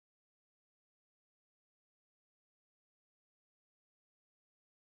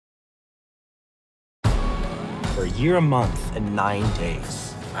year, a month, and 9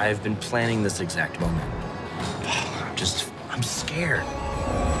 days. I've been planning this exact moment. I'm scared.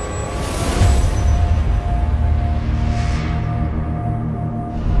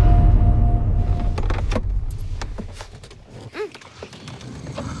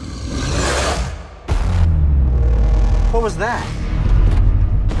 What was that?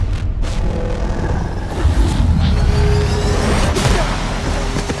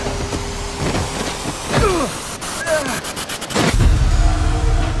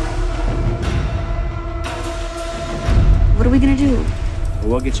 What are we gonna do?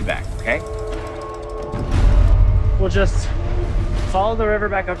 We'll get you back, okay? We'll just follow the river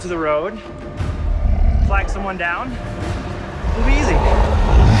back up to the road, flag someone down. It'll be easy.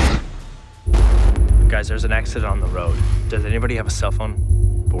 Guys, there's an exit on the road. Does anybody have a cell phone?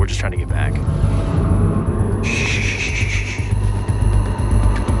 But we're just trying to get back.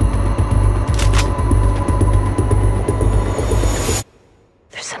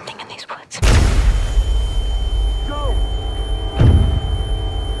 There's something in these woods. Go!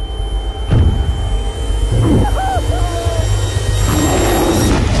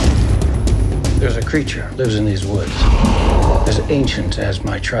 There's a creature lives in these woods. As ancient as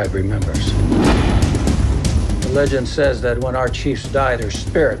my tribe remembers. The legend says that when our chiefs die, their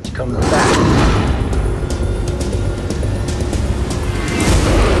spirits come back.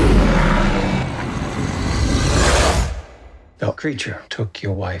 The creature took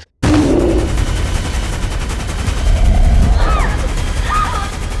your wife.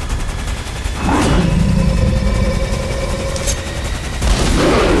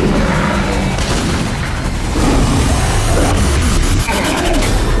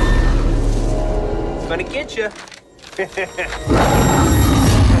 Gonna get you.